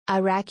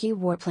Iraqi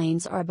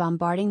warplanes are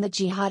bombarding the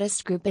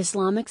jihadist group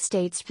Islamic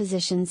State's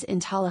positions in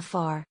Tal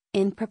Afar,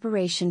 in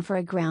preparation for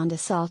a ground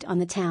assault on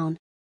the town.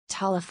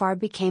 Tal Afar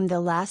became the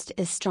last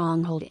IS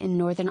stronghold in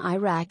northern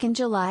Iraq in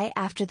July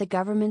after the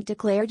government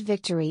declared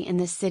victory in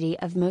the city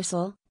of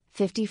Mosul,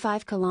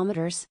 55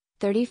 kilometers,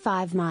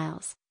 35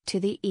 miles, to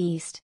the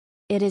east.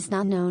 It is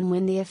not known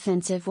when the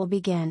offensive will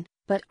begin,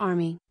 but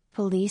army,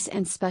 police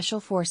and special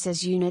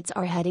forces units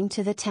are heading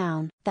to the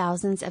town.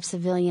 Thousands of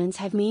civilians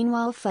have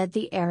meanwhile fled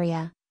the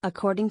area,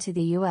 according to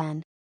the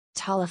UN.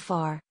 Tal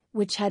Afar,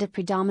 which had a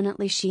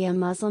predominantly Shia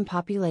Muslim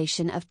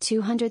population of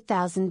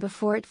 200,000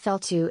 before it fell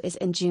to IS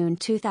in June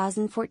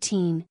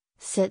 2014,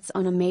 sits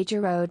on a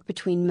major road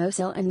between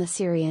Mosul and the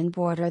Syrian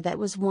border that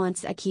was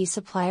once a key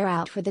supply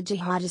route for the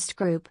jihadist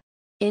group.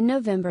 In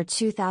November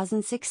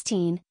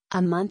 2016,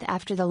 a month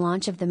after the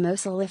launch of the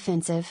Mosul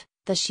offensive,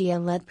 the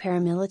Shia-led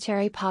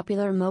paramilitary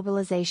Popular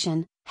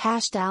Mobilization,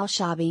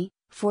 al-Shabi,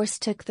 force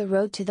took the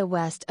road to the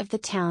west of the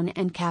town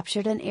and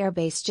captured an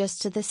airbase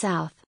just to the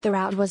south. The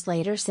route was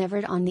later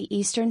severed on the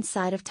eastern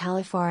side of Tal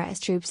Afar as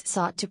troops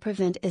sought to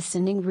prevent IS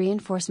sending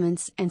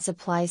reinforcements and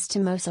supplies to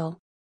Mosul.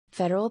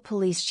 Federal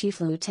Police Chief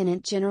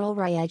Lieutenant General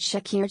Riyad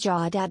Shakir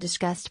Jawada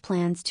discussed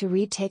plans to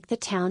retake the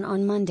town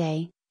on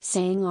Monday,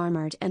 saying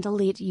armored and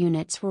elite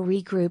units were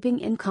regrouping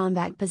in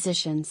combat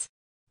positions.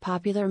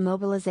 Popular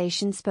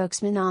Mobilization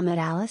spokesman Ahmed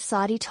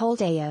al-Asadi told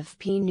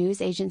AFP news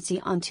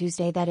agency on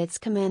Tuesday that its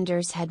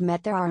commanders had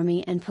met their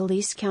army and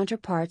police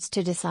counterparts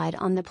to decide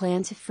on the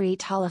plan to free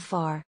Tal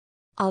Afar.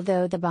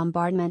 Although the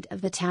bombardment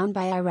of the town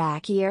by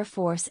Iraqi Air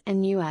Force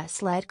and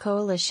US-led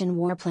coalition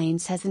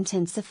warplanes has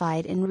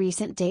intensified in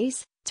recent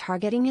days,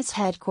 targeting its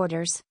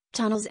headquarters,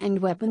 tunnels and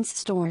weapons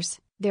stores,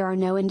 there are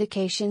no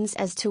indications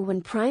as to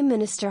when Prime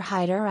Minister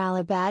Haider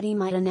al-Abadi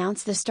might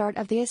announce the start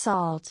of the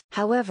assault.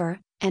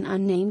 However, an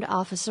unnamed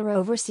officer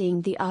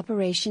overseeing the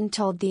operation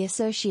told the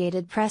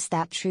Associated Press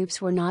that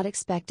troops were not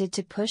expected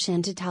to push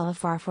into Tal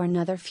Afar for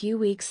another few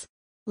weeks.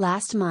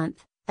 Last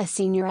month, a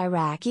senior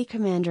Iraqi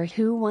commander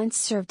who once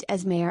served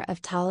as mayor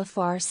of Tal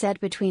Afar said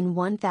between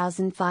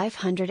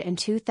 1,500 and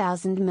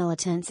 2,000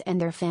 militants and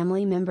their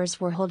family members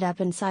were holed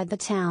up inside the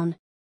town.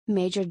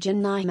 Major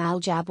Naim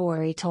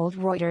al-Jabori told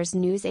Reuters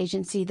news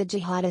agency the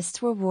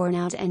jihadists were worn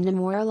out and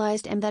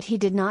demoralized and that he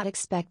did not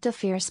expect a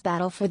fierce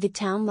battle for the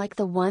town like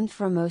the one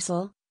for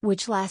Mosul,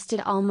 which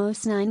lasted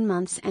almost 9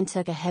 months and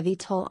took a heavy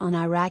toll on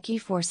Iraqi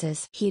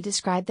forces. He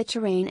described the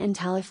terrain in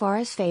Tal Afar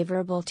as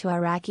favorable to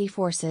Iraqi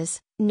forces,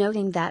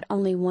 noting that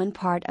only one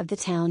part of the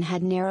town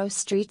had narrow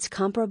streets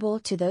comparable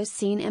to those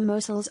seen in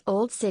Mosul's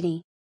old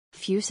city.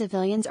 Few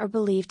civilians are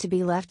believed to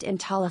be left in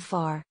Tal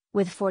Afar,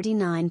 with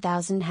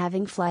 49,000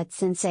 having fled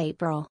since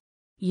April.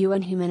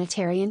 UN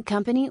humanitarian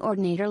company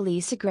coordinator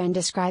Lisa Gren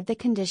described the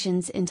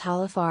conditions in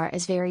Tal Afar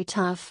as very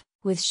tough,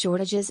 with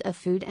shortages of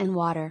food and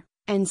water,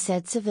 and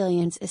said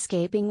civilians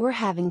escaping were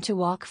having to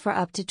walk for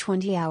up to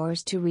 20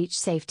 hours to reach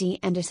safety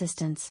and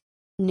assistance.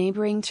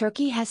 Neighboring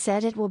Turkey has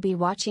said it will be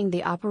watching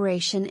the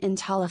operation in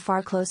Tal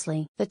Afar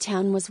closely. The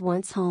town was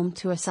once home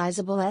to a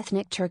sizable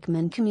ethnic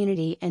Turkmen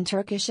community, and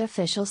Turkish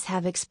officials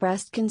have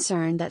expressed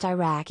concern that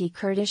Iraqi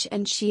Kurdish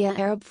and Shia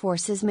Arab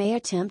forces may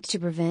attempt to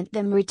prevent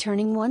them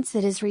returning once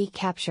it is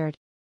recaptured.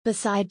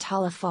 Beside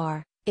Tal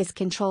Afar, it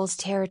controls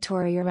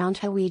territory around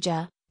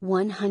Hawija,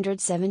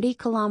 170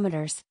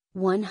 kilometers,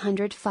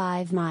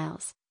 105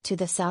 miles, to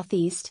the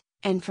southeast,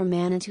 and from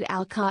Amman to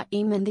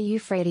Al-Qaim in the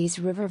Euphrates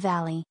River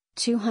Valley,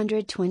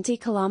 220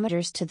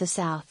 kilometers to the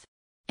south.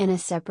 In a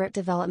separate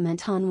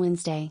development on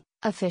Wednesday,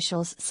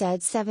 officials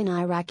said 7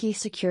 Iraqi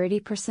security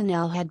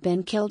personnel had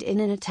been killed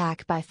in an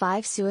attack by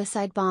 5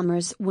 suicide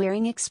bombers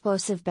wearing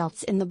explosive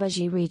belts in the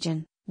Baji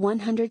region,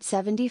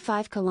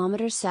 175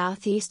 kilometers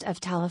southeast of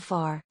Tal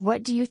Afar.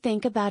 What do you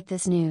think about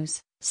this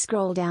news?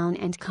 Scroll down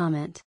and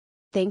comment.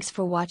 Thanks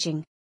for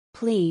watching.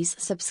 Please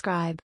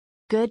subscribe.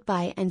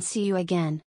 Goodbye and see you again.